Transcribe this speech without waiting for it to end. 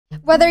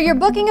Whether you're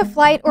booking a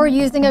flight or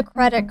using a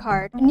credit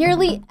card,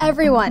 nearly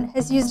everyone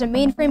has used a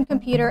mainframe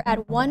computer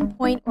at one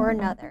point or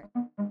another.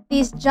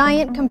 These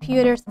giant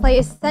computers play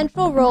a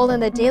central role in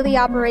the daily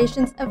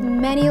operations of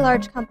many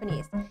large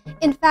companies.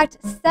 In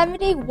fact,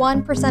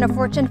 71% of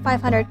Fortune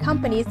 500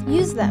 companies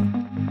use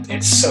them.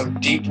 It's so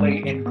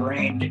deeply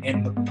ingrained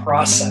in the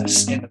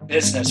process, in the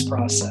business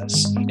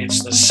process.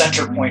 It's the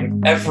center point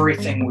of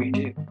everything we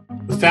do.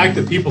 The fact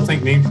that people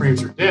think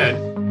mainframes are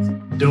dead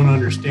don't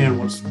understand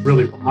what's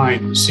really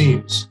behind the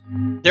scenes.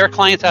 There are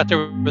clients out there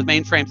with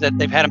mainframes that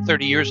they've had them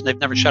 30 years and they've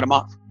never shut them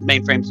off. The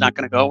mainframe's not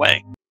going to go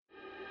away.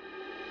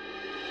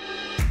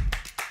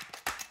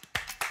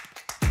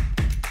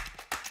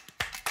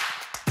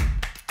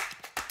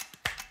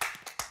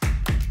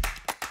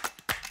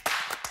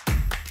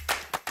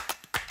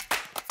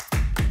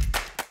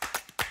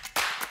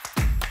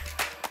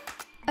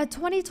 A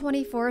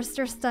 2020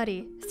 Forrester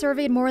study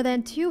surveyed more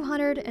than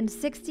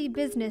 260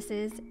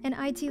 businesses and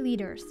IT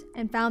leaders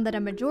and found that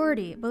a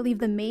majority believe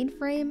the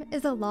mainframe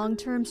is a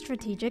long-term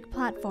strategic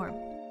platform.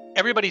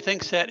 Everybody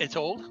thinks that it's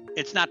old.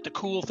 It's not the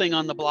cool thing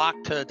on the block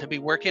to be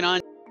working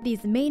on.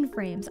 These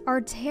mainframes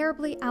are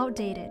terribly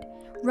outdated,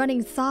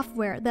 running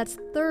software that's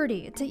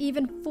 30 to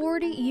even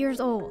 40 years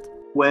old.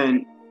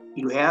 When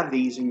you have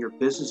these and your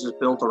business is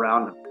built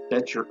around them,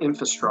 that's your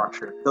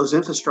infrastructure. Those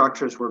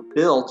infrastructures were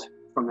built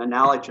from the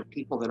knowledge of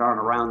people that aren't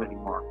around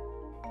anymore.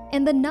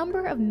 And the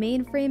number of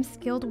mainframe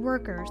skilled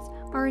workers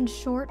are in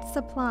short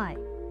supply.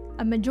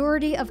 A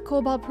majority of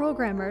COBOL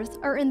programmers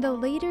are in the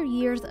later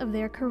years of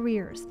their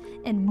careers,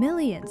 and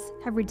millions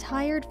have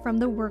retired from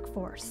the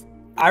workforce.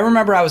 I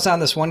remember I was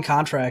on this one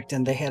contract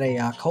and they had a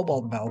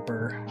COBOL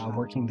developer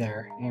working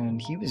there,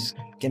 and he was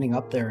getting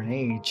up there in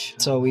age.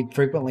 So we'd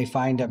frequently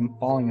find him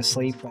falling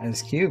asleep on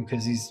his cube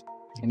because he's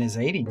in his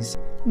 80s.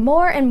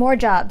 More and more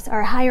jobs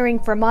are hiring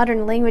for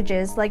modern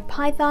languages like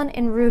Python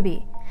and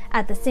Ruby.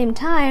 At the same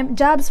time,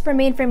 jobs for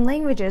mainframe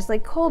languages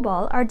like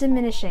COBOL are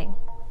diminishing.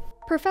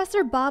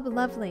 Professor Bob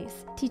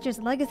Lovelace teaches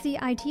legacy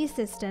IT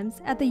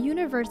systems at the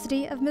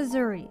University of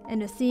Missouri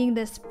and is seeing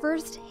this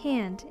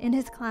firsthand in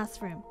his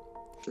classroom.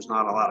 There's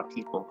not a lot of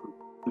people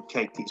who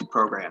take these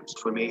programs.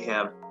 We may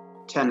have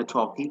 10 to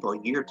 12 people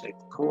a year take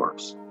the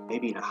course,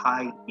 maybe in a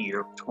high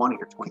year, 20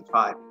 or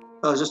 25. So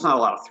there's just not a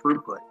lot of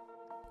throughput.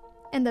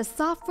 And the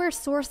software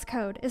source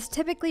code is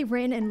typically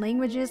written in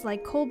languages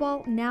like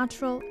COBOL,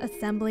 Natural,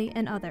 Assembly,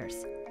 and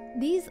others.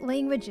 These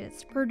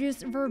languages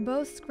produce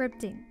verbose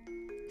scripting,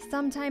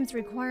 sometimes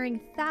requiring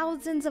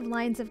thousands of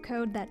lines of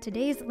code that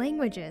today's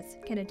languages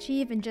can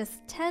achieve in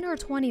just 10 or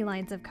 20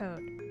 lines of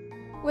code.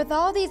 With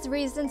all these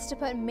reasons to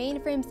put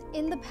mainframes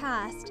in the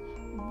past,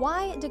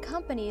 why do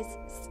companies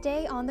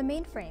stay on the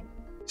mainframe?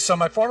 So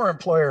my former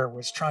employer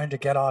was trying to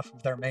get off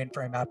of their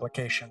mainframe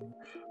application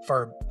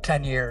for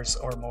 10 years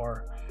or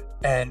more.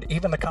 And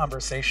even the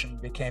conversation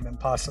became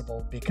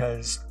impossible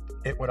because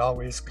it would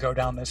always go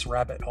down this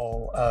rabbit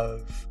hole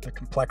of the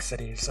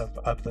complexities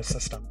of the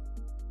system.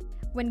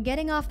 When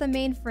getting off the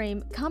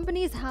mainframe,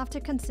 companies have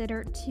to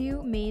consider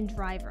two main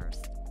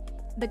drivers: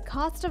 the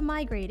cost of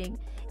migrating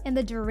and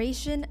the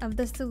duration of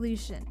the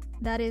solution.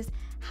 That is,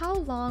 how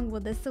long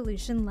will the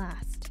solution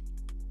last?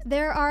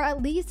 There are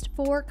at least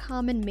 4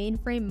 common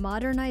mainframe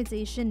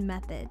modernization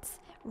methods: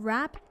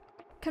 wrap,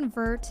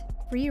 convert,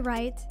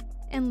 rewrite,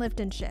 and lift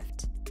and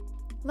shift.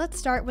 Let's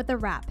start with the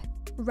wrap.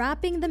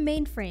 Wrapping the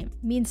mainframe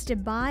means to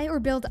buy or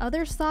build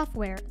other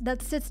software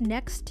that sits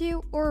next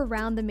to or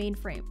around the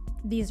mainframe.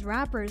 These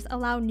wrappers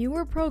allow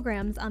newer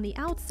programs on the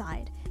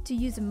outside to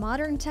use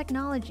modern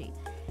technology,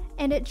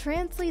 and it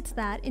translates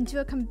that into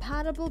a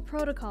compatible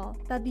protocol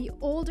that the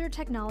older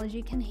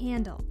technology can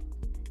handle.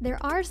 There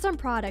are some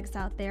products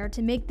out there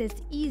to make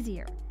this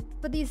easier,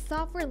 but these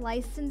software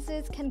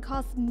licenses can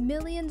cost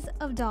millions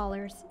of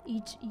dollars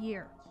each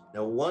year.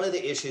 Now, one of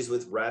the issues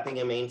with wrapping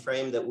a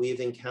mainframe that we've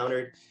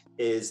encountered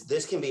is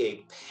this can be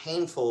a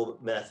painful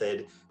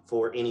method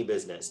for any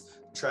business.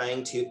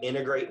 Trying to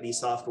integrate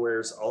these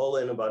softwares all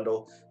in a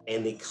bundle,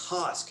 and the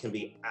cost can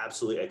be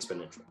absolutely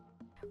exponential.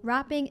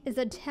 Wrapping is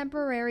a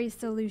temporary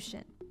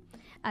solution.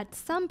 At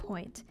some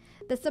point,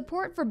 the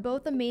support for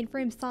both the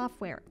mainframe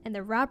software and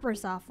the wrapper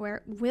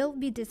software will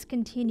be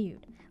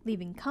discontinued,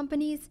 leaving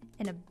companies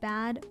in a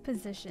bad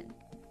position.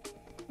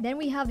 Then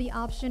we have the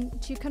option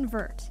to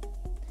convert.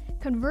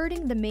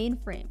 Converting the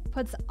mainframe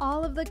puts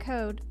all of the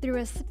code through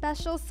a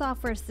special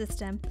software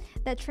system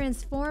that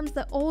transforms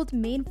the old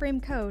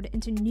mainframe code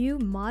into new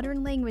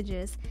modern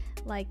languages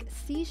like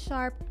C#,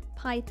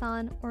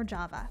 Python, or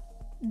Java.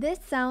 This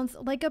sounds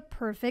like a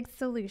perfect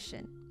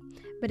solution.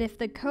 But if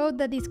the code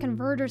that these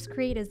converters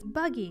create is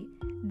buggy,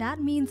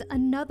 that means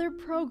another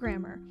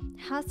programmer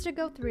has to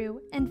go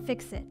through and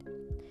fix it,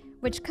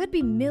 which could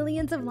be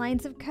millions of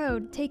lines of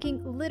code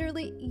taking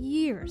literally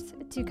years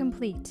to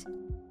complete.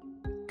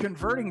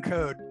 Converting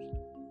code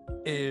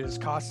is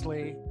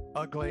costly,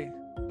 ugly,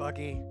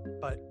 buggy,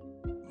 but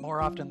more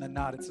often than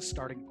not, it's a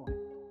starting point.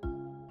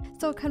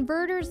 So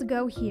converters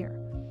go here: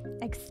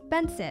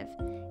 expensive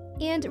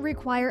and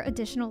require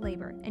additional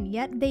labor, and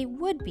yet they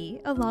would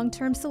be a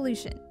long-term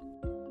solution.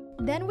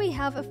 Then we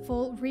have a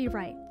full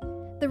rewrite.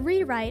 The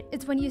rewrite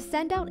is when you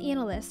send out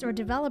analysts or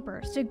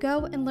developers to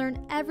go and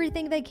learn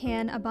everything they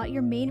can about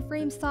your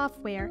mainframe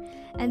software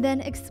and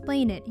then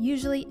explain it,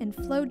 usually in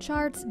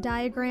flowcharts,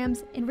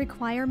 diagrams, and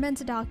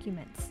requirements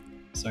documents.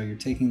 So you're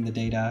taking the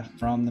data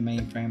from the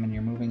mainframe and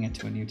you're moving it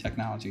to a new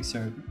technology.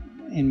 So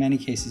in many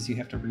cases, you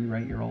have to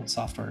rewrite your old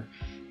software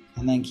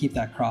and then keep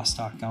that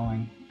crosstalk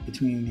going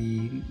between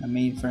the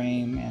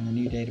mainframe and the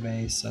new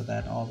database so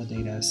that all the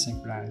data is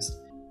synchronized.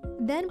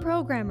 Then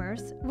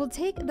programmers will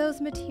take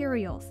those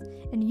materials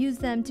and use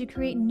them to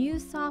create new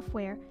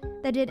software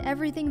that did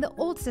everything the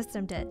old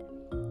system did,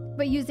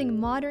 but using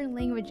modern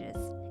languages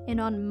and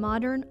on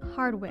modern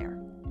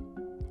hardware.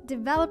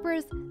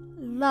 Developers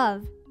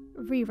love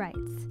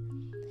rewrites,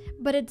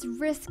 but it's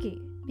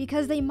risky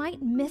because they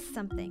might miss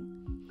something,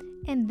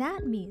 and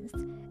that means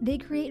they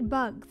create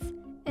bugs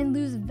and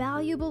lose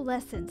valuable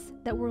lessons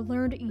that were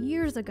learned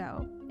years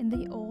ago in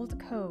the old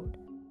code.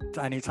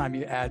 Anytime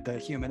you add the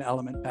human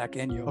element back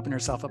in, you open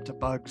yourself up to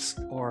bugs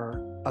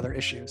or other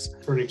issues.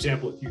 For an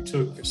example, if you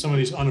took some of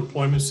these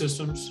unemployment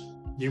systems,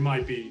 you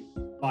might be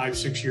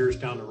 5-6 years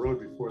down the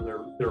road before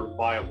they're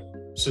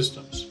viable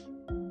systems,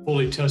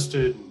 fully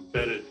tested and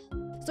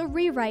vetted. So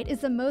rewrite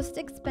is the most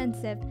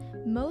expensive,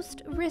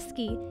 most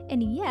risky,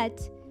 and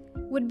yet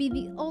would be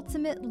the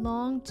ultimate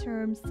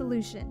long-term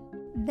solution.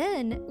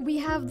 Then we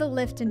have the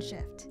lift and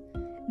shift.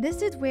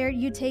 This is where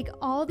you take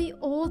all the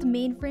old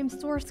mainframe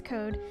source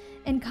code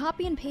and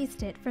copy and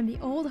paste it from the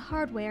old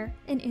hardware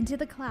and into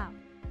the cloud.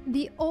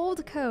 The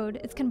old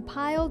code is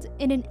compiled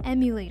in an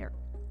emulator,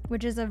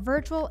 which is a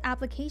virtual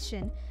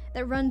application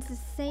that runs the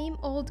same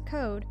old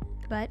code,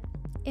 but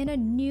in a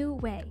new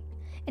way.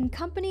 And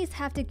companies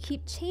have to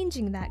keep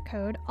changing that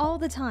code all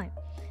the time,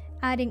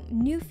 adding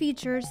new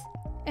features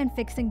and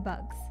fixing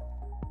bugs.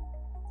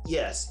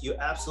 Yes, you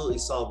absolutely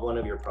solve one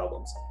of your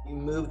problems. You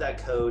move that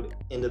code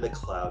into the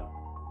cloud,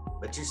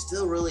 but you're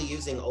still really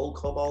using old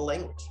COBOL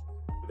language.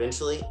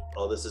 Eventually,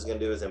 all this is going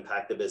to do is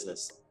impact the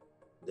business.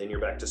 Then you're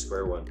back to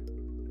square one.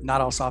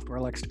 Not all software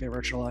likes to be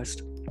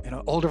virtualized.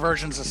 Older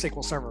versions of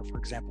SQL Server, for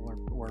example,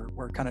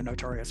 were kind of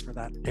notorious for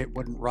that. It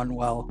wouldn't run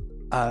well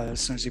as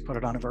soon as you put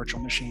it on a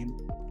virtual machine.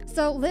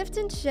 So lift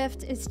and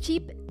shift is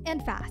cheap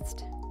and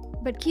fast,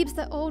 but keeps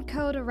the old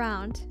code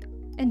around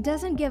and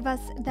doesn't give us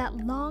that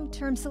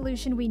long-term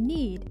solution we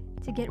need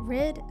to get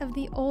rid of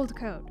the old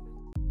code.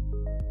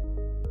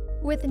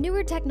 With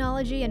newer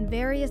technology and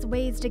various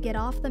ways to get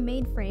off the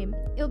mainframe,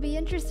 it'll be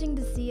interesting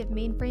to see if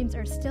mainframes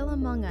are still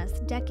among us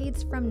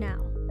decades from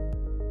now.